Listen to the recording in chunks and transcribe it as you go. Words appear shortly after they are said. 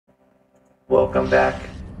Welcome back.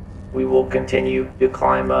 We will continue to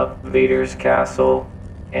climb up Vader's castle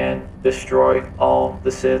and destroy all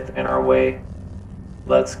the Sith in our way.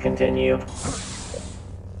 Let's continue.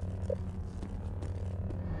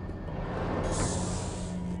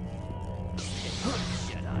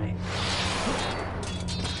 Jedi.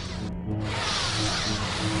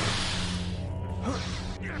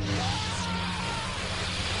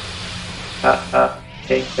 Haha,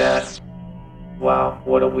 take that. Wow,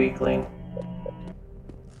 what a weakling.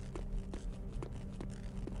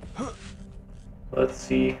 Let's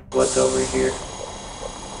see what's over here.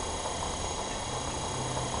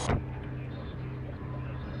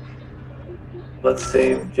 Let's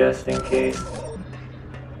save just in case.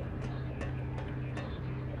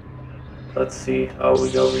 Let's see. Oh,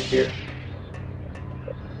 we go over here.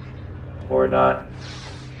 Or not.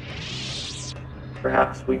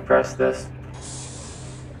 Perhaps we press this.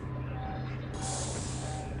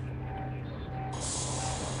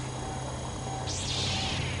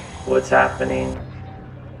 What's happening?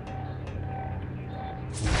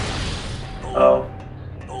 Oh.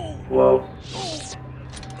 Whoa.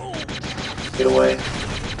 Get away.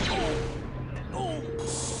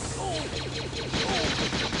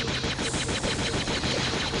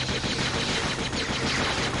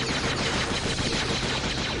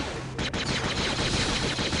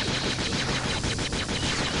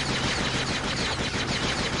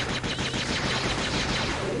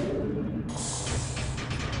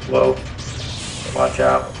 Whoa. Watch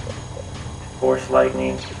out. Force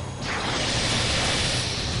lightning.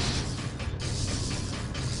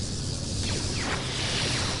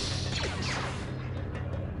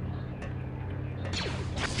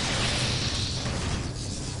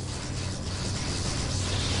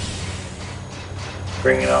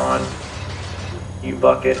 Bring it on, you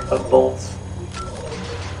bucket of bolts.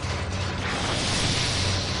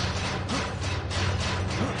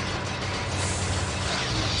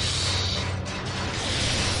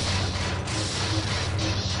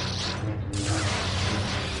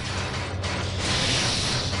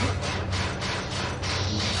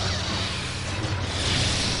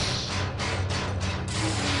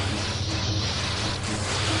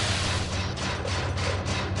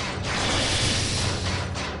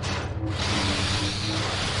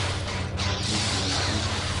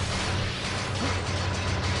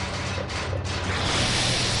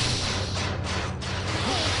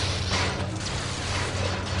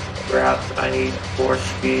 Perhaps I need force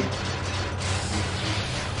speed.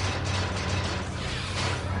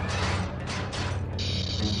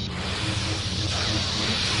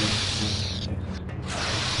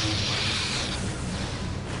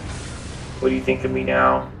 What do you think of me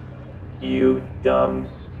now, you dumb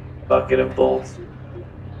bucket of bolts?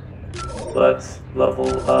 Let's level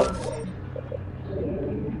up.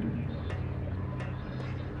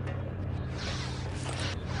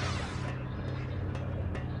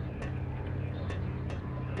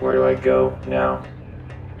 Where do I go now?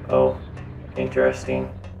 Oh,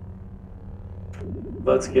 interesting.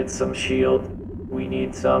 Let's get some shield. We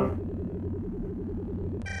need some.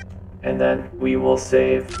 And then we will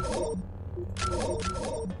save.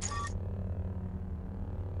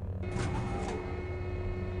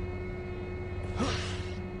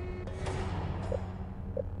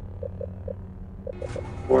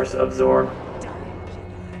 Force absorb.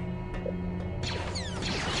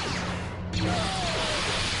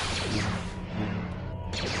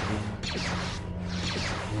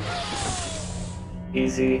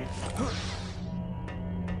 Easy.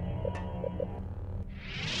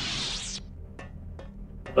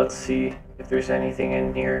 Let's see if there's anything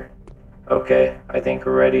in here. Okay, I think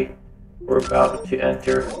we're ready. We're about to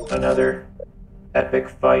enter another epic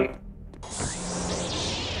fight.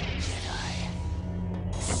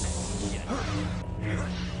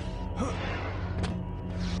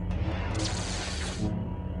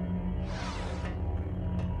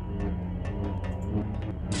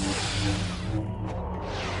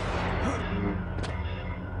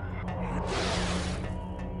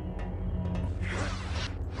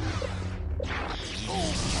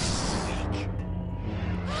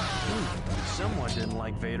 Someone didn't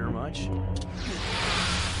like Vader much.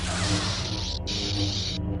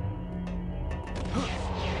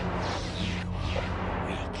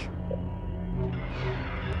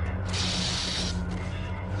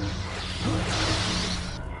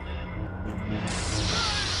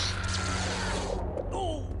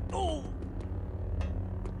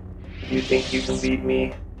 You think you can beat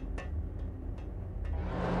me?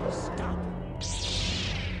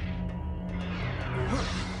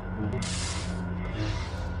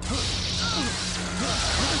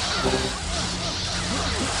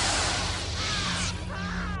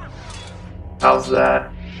 How's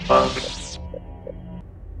that, punk?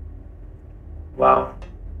 Wow.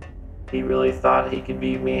 He really thought he could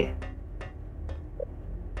beat me.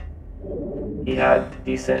 He had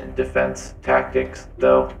decent defense tactics,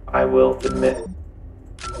 though, I will admit.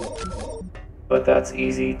 But that's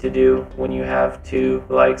easy to do when you have 2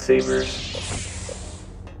 lightsabers.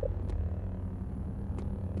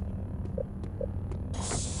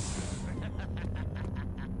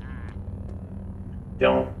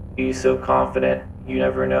 Don't be so confident. You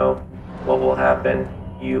never know what will happen,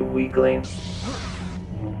 you weakling.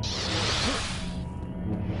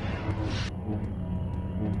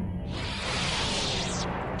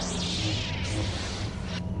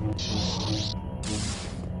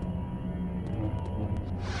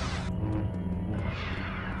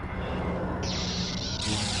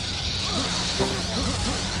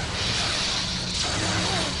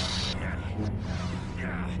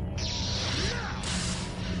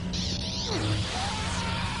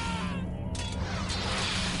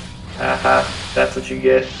 Haha, that's what you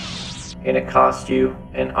get. And it cost you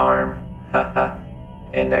an arm. Haha.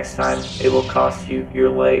 And next time, it will cost you your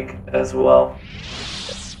leg as well.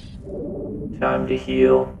 Time to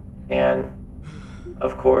heal. And,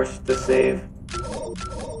 of course, to save.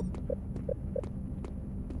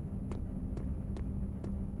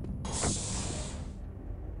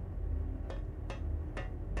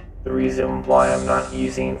 The reason why I'm not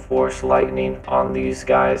using Force Lightning on these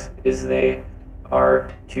guys is they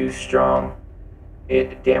are too strong.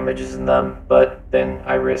 It damages them, but then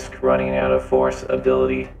I risk running out of Force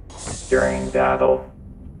ability during battle,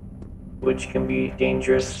 which can be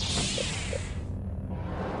dangerous.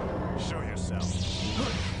 Show yourself.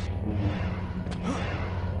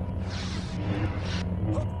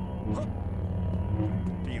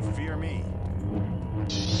 Do you fear me?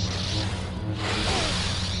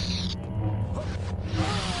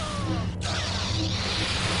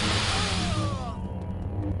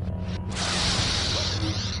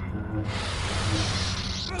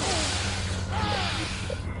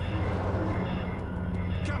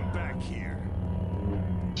 Come back here.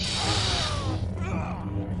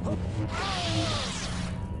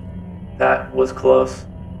 That was close,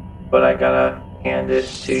 but I gotta hand it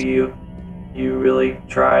to you. You really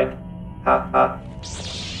tried. Ha ha.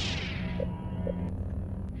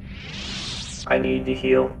 I need to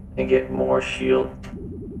heal and get more shield.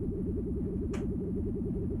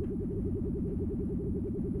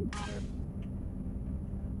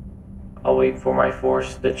 I'll wait for my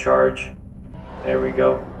Force to charge. There we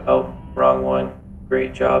go. Oh, wrong one.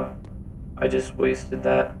 Great job. I just wasted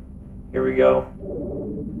that. Here we go.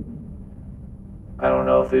 I don't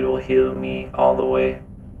know if it will heal me all the way.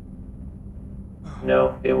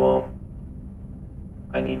 No, it won't.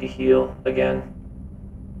 I need to heal again.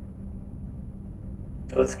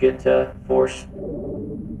 Let's get to Force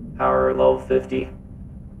Power level 50.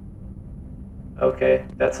 Okay,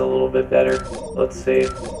 that's a little bit better. Let's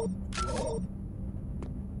save.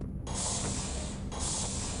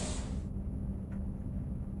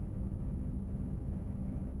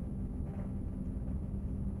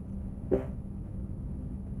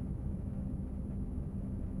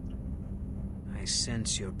 I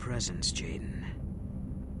sense your presence, Jaden.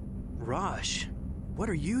 Rosh, what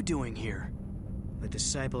are you doing here? The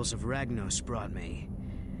disciples of Ragnos brought me.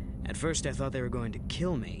 At first I thought they were going to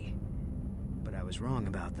kill me, but I was wrong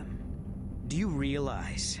about them. Do you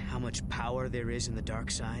realize how much power there is in the dark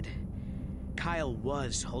side? Kyle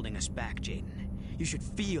was holding us back, Jaden. You should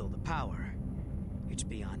feel the power. It's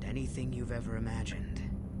beyond anything you've ever imagined.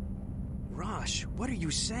 Rosh, what are you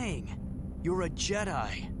saying? You're a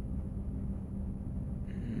Jedi.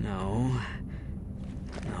 No,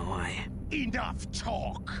 I... Enough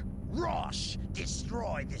talk! Rosh,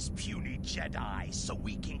 destroy this puny Jedi so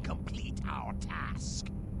we can complete our task.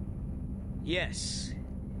 Yes.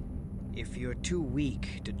 If you're too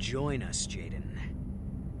weak to join us, Jaden,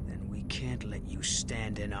 then we can't let you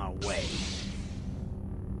stand in our way.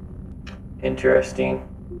 Interesting.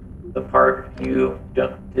 The part you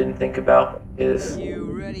didn't think about is You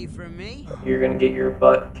ready for me? you're gonna get your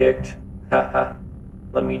butt kicked. Haha.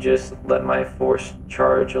 Let me just let my Force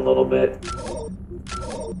charge a little bit.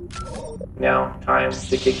 Now, time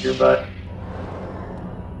to kick your butt.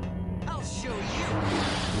 I'll show you.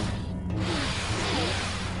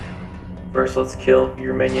 First, let's kill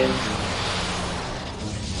your minion.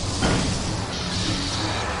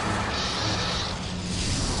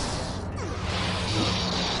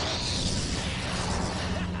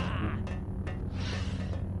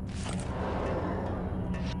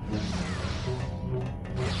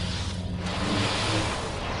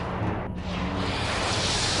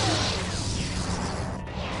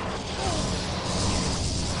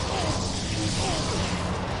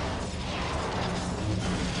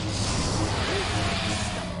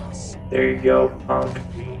 There you go, punk.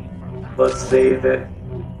 Let's save it.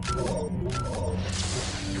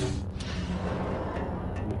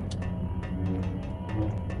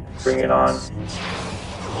 Bring it on.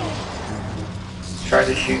 Try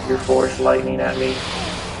to shoot your force lightning at me.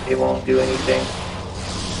 It won't do anything.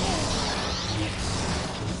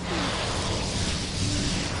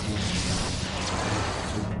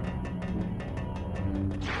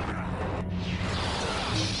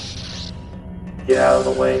 Get out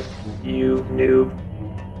of the way, you noob.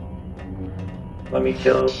 Let me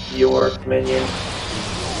kill your minion.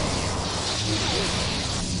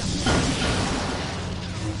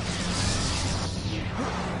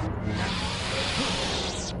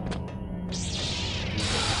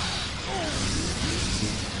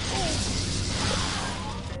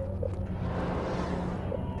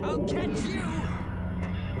 I'll catch you!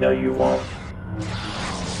 No, you won't.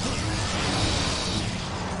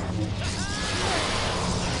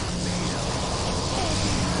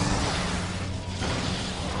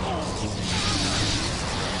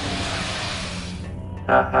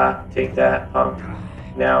 Haha, take that, punk.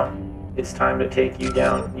 Now, it's time to take you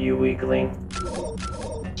down, you weakling.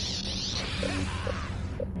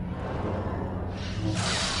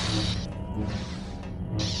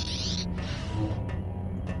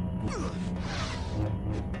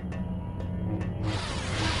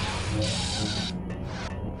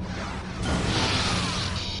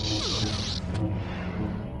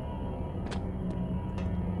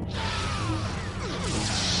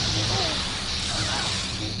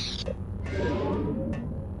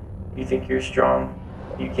 You think you're strong?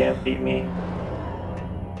 You can't beat me.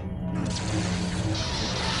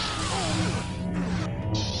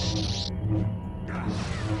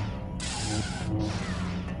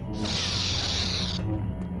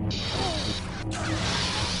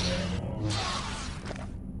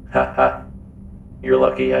 Haha. You're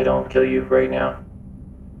lucky I don't kill you right now.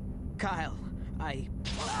 Kyle,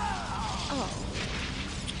 Oh.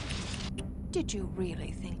 Did you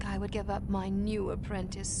really think I would give up my new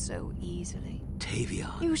apprentice so easily?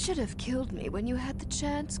 Tavion. You should have killed me when you had the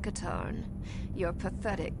chance, Katarn. Your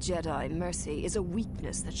pathetic Jedi mercy is a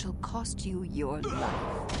weakness that shall cost you your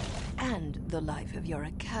life, and the life of your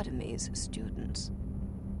Academy's students.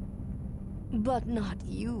 But not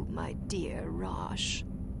you, my dear Rosh.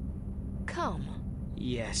 Come.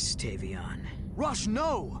 Yes, Tavion. Rush,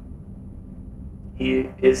 no! He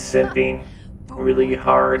is simping really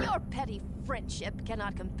hard. Your petty friendship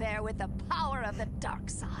cannot compare with the power of the dark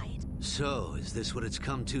side. So, is this what it's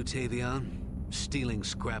come to, Tavion? Stealing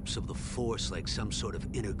scraps of the Force like some sort of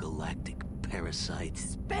intergalactic parasite?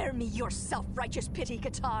 Spare me your self-righteous pity,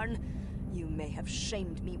 Katarn. You may have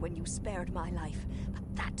shamed me when you spared my life, but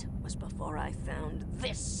that was before I found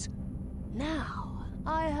this. Now,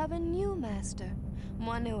 I have a new master.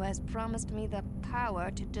 One who has promised me the power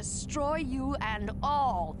to destroy you and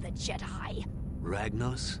all the Jedi.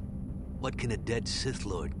 Ragnos? What can a dead Sith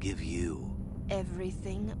Lord give you?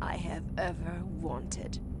 Everything I have ever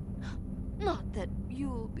wanted. Not that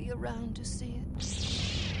you'll be around to see it.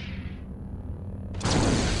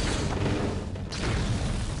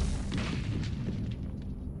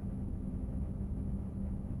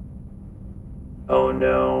 Oh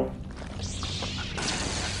no.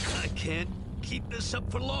 I can't keep this up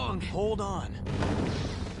for long. Hold on.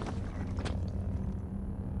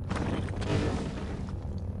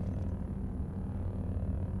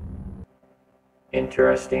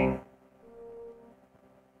 Interesting.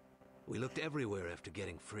 We looked everywhere after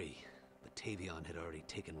getting free, but Tavion had already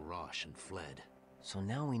taken Rosh and fled. So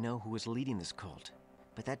now we know who is leading this cult.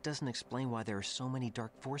 But that doesn't explain why there are so many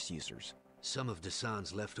Dark Force users. Some of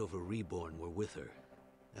Desan's leftover Reborn were with her.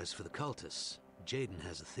 As for the cultists, Jaden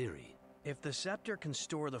has a theory. If the scepter can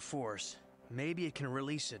store the Force, maybe it can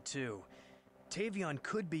release it too. Tavion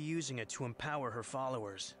could be using it to empower her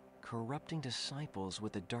followers. Corrupting disciples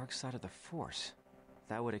with the dark side of the Force.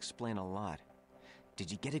 That would explain a lot.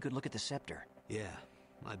 Did you get a good look at the scepter? Yeah,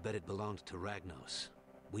 I bet it belonged to Ragnos.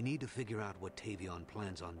 We need to figure out what Tavion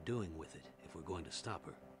plans on doing with it if we're going to stop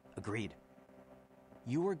her. Agreed.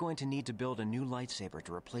 You are going to need to build a new lightsaber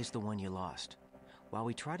to replace the one you lost. While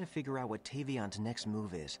we try to figure out what Tavion's next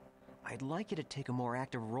move is, I'd like you to take a more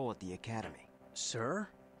active role at the Academy. Sir?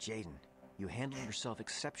 Jaden, you handled yourself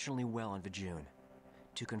exceptionally well on Vijun.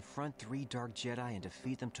 To confront 3 Dark Jedi and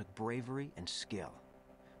defeat them took bravery and skill.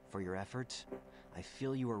 For your efforts, I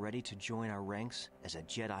feel you are ready to join our ranks as a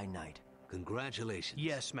Jedi Knight. Congratulations.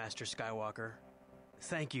 Yes, Master Skywalker.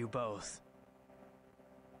 Thank you both.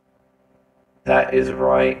 That is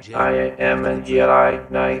right. I am a Jedi I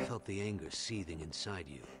Knight. felt the anger seething inside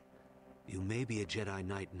you. You may be a Jedi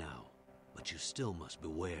Knight now, but you still must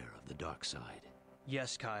beware of the dark side.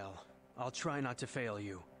 Yes, Kyle. I'll try not to fail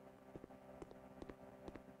you.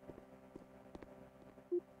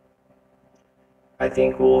 I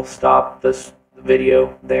think we'll stop this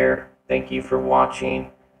video there. Thank you for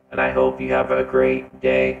watching, and I hope you have a great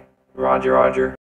day. Roger, Roger.